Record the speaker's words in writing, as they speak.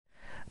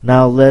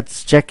Now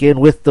let's check in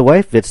with the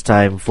wife. It's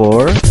time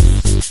for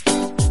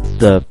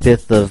the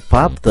Pith of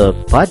Pop, the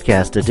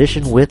podcast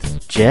edition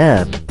with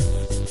Jen.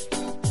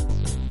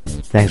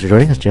 Thanks for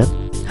joining us, Jen.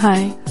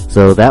 Hi.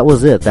 So that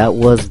was it. That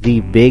was the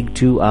big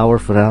 2-hour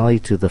finale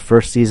to the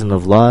first season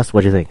of Lost.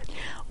 What do you think?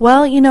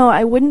 Well,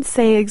 I wouldn't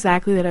say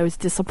exactly that I was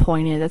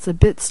disappointed. That's a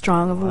bit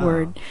strong of a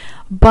word.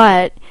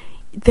 But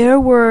there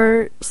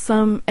were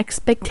some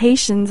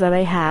expectations that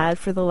I had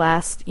for the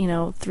last,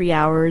 3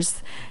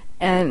 hours,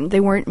 and they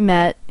weren't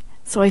met.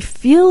 So I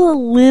feel a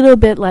little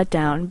bit let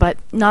down, but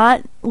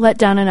not let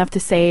down enough to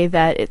say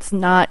that it's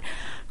not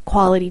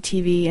quality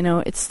TV.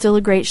 It's still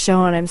a great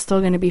show, and I'm still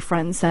going to be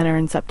front and center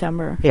in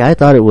September. Yeah, I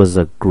thought it was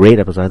a great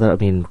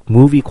episode.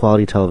 Movie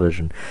quality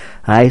television.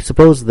 I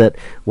suppose that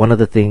one of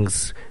the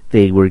things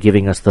they were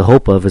giving us the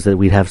hope of is that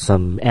we'd have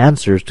some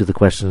answers to the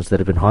questions that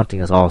have been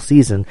haunting us all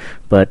season.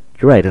 But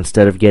you're right,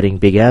 instead of getting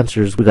big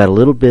answers, we got a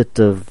little bit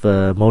of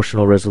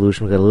emotional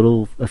resolution. We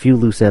got a few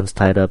loose ends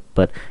tied up,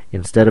 but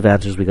instead of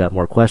answers, we got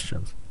more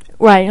questions.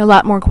 Right, a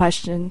lot more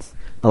questions.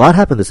 A lot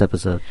happened this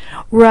episode.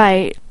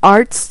 Right.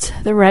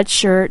 Arzst, the red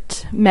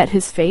shirt, met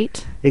his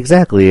fate.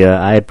 Exactly.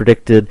 I had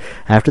predicted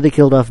after they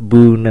killed off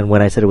Boone, and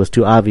when I said it was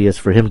too obvious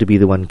for him to be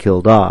the one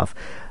killed off,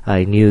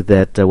 I knew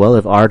that,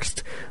 if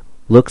Arzst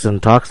looks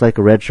and talks like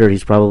a red shirt,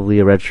 he's probably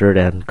a red shirt,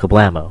 and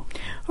kablamo.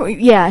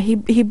 Yeah, he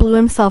blew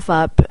himself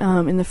up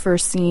in the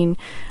first scene.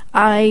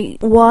 I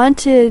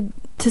wanted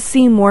to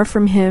see more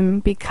from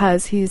him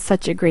because he's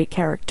such a great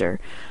character.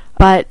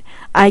 But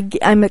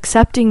I'm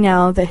accepting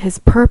now that his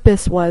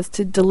purpose was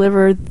to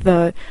deliver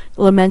the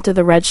lament of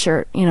the red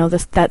shirt,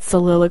 that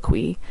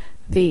soliloquy.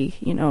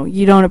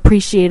 You don't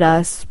appreciate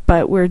us,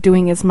 but we're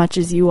doing as much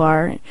as you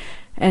are.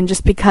 And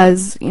just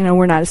because,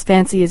 we're not as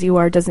fancy as you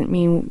are doesn't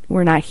mean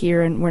we're not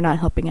here and we're not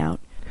helping out.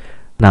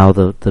 Now,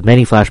 the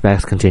many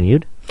flashbacks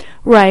continued.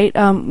 Right.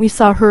 We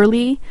saw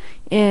Hurley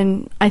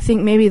in, I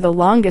think, maybe the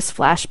longest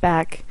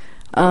flashback.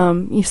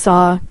 You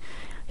saw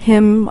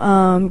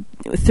him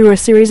through a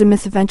series of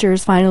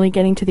misadventures finally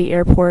getting to the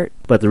airport.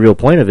 But the real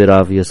point of it,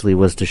 obviously,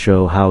 was to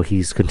show how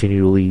he's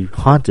continually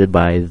haunted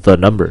by the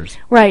numbers.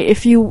 Right.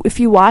 If you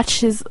watch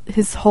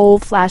his whole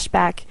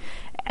flashback,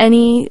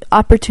 any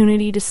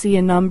opportunity to see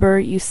a number,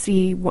 you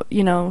see,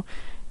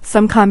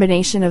 some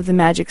combination of the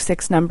magic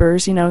 6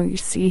 numbers. You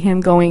see him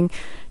going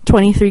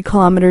 23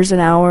 kilometers an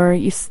hour.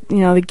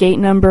 The gate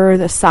number,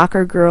 the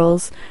soccer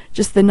girls,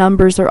 just the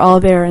numbers are all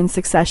there in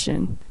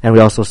succession. And we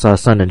also saw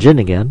Sun and Jin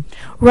again.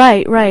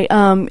 Right.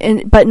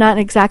 But not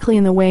exactly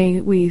in the way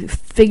we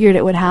figured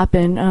it would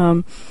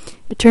happen.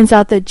 It turns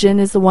out that Jin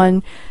is the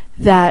one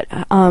that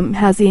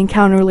has the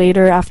encounter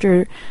later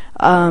after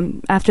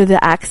the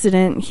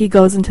accident. He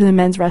goes into the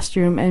men's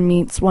restroom and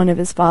meets one of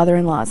his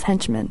father-in-law's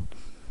henchmen.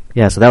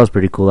 Yeah, so that was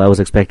pretty cool. I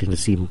was expecting to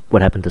see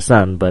what happened to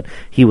Sun, but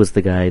he was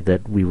the guy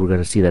that we were going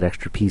to see that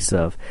extra piece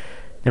of.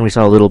 And we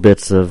saw little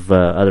bits of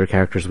other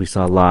characters. We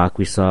saw Locke,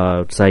 we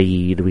saw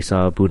Saeed, we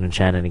saw Boone and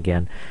Shannon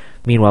again.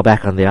 Meanwhile,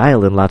 back on the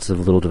island, lots of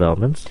little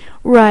developments.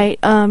 Right.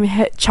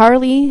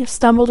 Charlie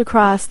stumbled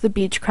across the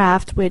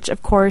Beechcraft, which,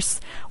 of course,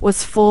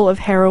 was full of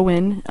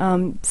heroin.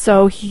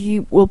 So he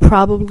will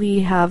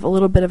probably have a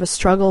little bit of a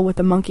struggle with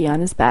the monkey on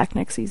his back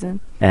next season.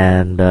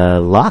 And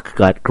Locke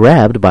got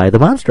grabbed by the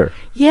monster.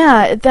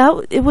 Yeah,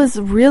 it was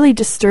really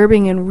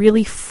disturbing and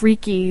really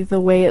freaky the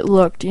way it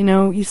looked.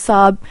 You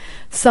saw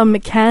some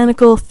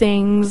mechanical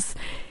things.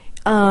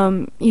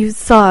 You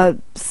saw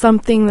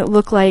something that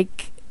looked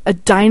like a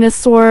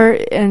dinosaur,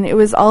 and it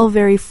was all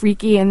very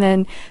freaky. And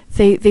then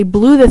they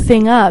blew the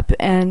thing up,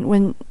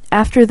 and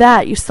after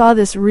that you saw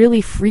this really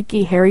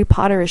freaky Harry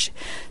Potterish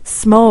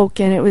smoke,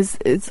 and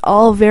it's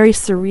all very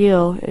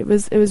surreal. It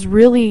was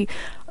really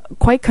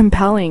quite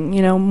compelling,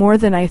 more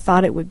than I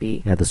thought it would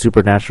be. Yeah, the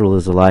supernatural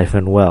is alive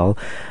and well.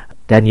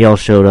 Danielle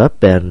showed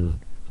up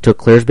and took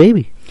Claire's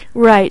baby.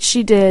 Right,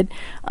 she did.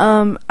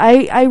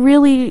 I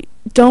really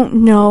don't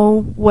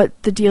know what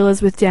the deal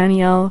is with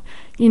Danielle.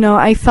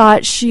 I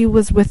thought she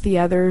was with the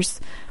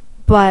others,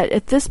 but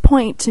at this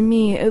point, to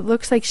me, it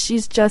looks like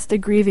she's just a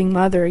grieving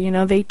mother.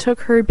 They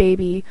took her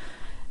baby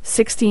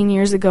 16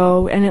 years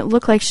ago, and it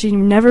looked like she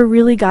never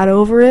really got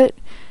over it.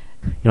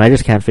 I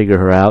just can't figure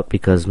her out,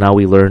 because now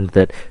we learned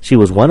that she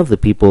was one of the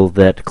people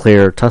that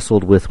Claire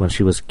tussled with when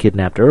she was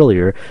kidnapped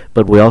earlier,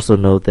 but we also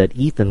know that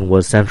Ethan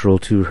was central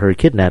to her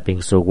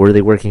kidnapping. So were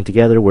they working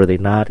together? Were they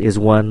not? Is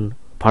one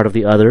part of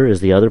the other?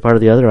 Is the other part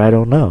of the other? I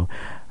don't know.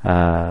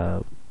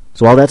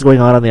 So all that's going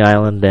on the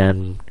island,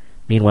 and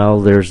meanwhile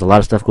there's a lot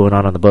of stuff going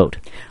on the boat.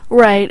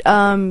 Right.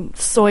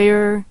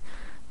 Sawyer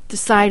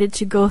decided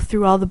to go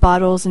through all the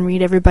bottles and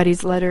read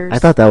everybody's letters. I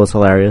thought that was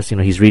hilarious.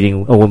 He's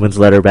reading a woman's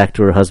letter back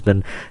to her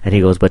husband, and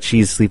he goes, but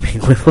she's sleeping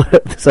with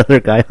this other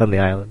guy on the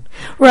island.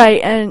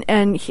 Right,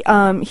 and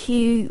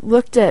he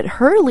looked at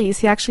Hurley's.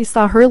 He actually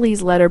saw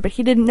Hurley's letter, but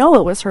he didn't know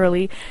it was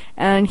Hurley,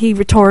 and he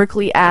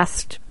rhetorically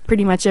asked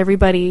pretty much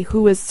everybody,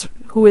 who is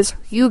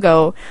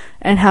Hugo,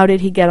 and how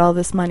did he get all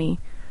this money?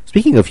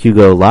 Speaking of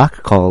Hugo,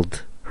 Locke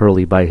called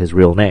Hurley by his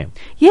real name.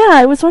 Yeah,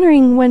 I was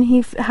wondering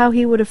how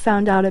he would have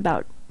found out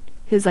about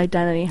his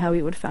identity, how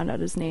he would have found out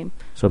his name.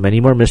 So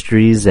many more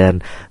mysteries,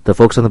 and the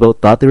folks on the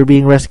boat thought they were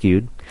being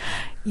rescued.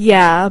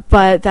 Yeah,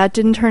 but that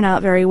didn't turn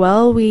out very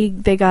well.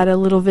 They got a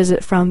little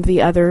visit from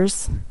the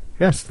others.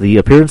 Yes, the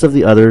appearance of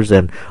the others,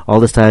 and all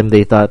this time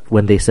they thought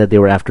when they said they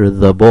were after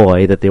the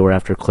boy that they were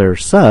after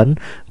Claire's son,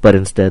 but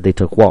instead they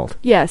took Walt.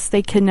 Yes,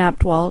 they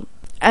kidnapped Walt.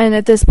 And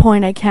at this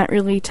point I can't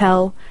really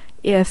tell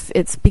if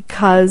it's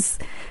because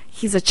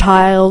he's a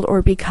child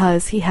or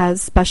because he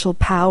has special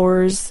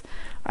powers.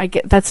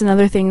 That's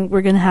another thing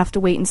we're going to have to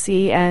wait and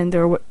see. And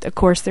of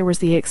course there was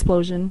the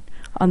explosion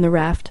on the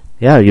raft.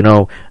 Yeah,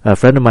 a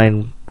friend of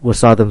mine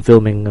saw them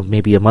filming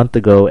maybe a month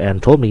ago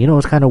and told me,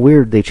 it's kind of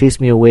weird. They chased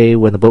me away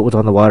when the boat was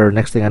on the water.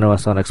 Next thing I know, I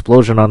saw an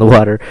explosion on the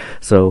water.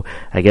 So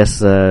I guess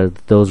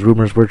those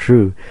rumors were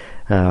true.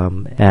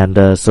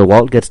 So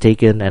Walt gets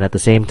taken, and at the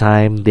same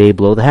time, they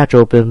blow the hatch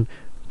open.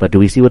 But do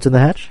we see what's in the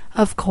hatch?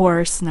 Of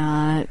course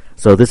not.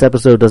 So this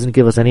episode doesn't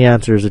give us any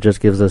answers. It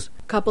just gives us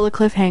a couple of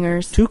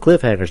cliffhangers. 2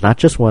 cliffhangers. Not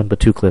just one, but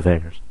 2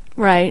 cliffhangers.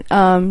 Right.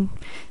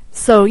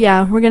 So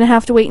yeah, we're going to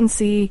have to wait and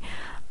see.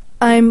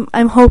 I'm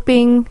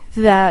hoping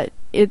that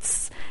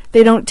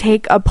they don't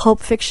take a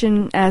Pulp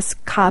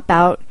Fiction-esque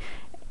cop-out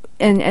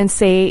and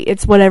say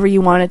it's whatever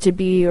you want it to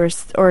be or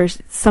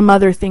some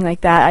other thing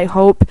like that. I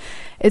hope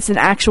it's an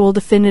actual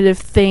definitive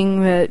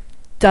thing that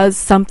does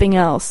something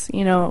else.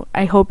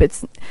 I hope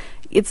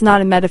it's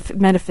not a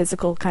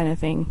metaphysical kind of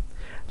thing.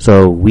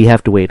 So we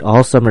have to wait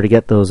all summer to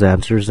get those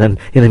answers, and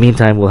in the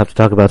meantime we'll have to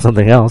talk about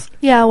something else.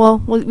 Yeah, well,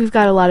 we've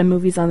got a lot of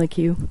movies on the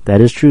queue.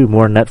 That is true.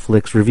 More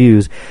Netflix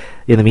reviews.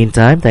 In the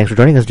meantime, thanks for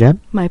joining us,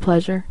 Jen. My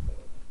pleasure.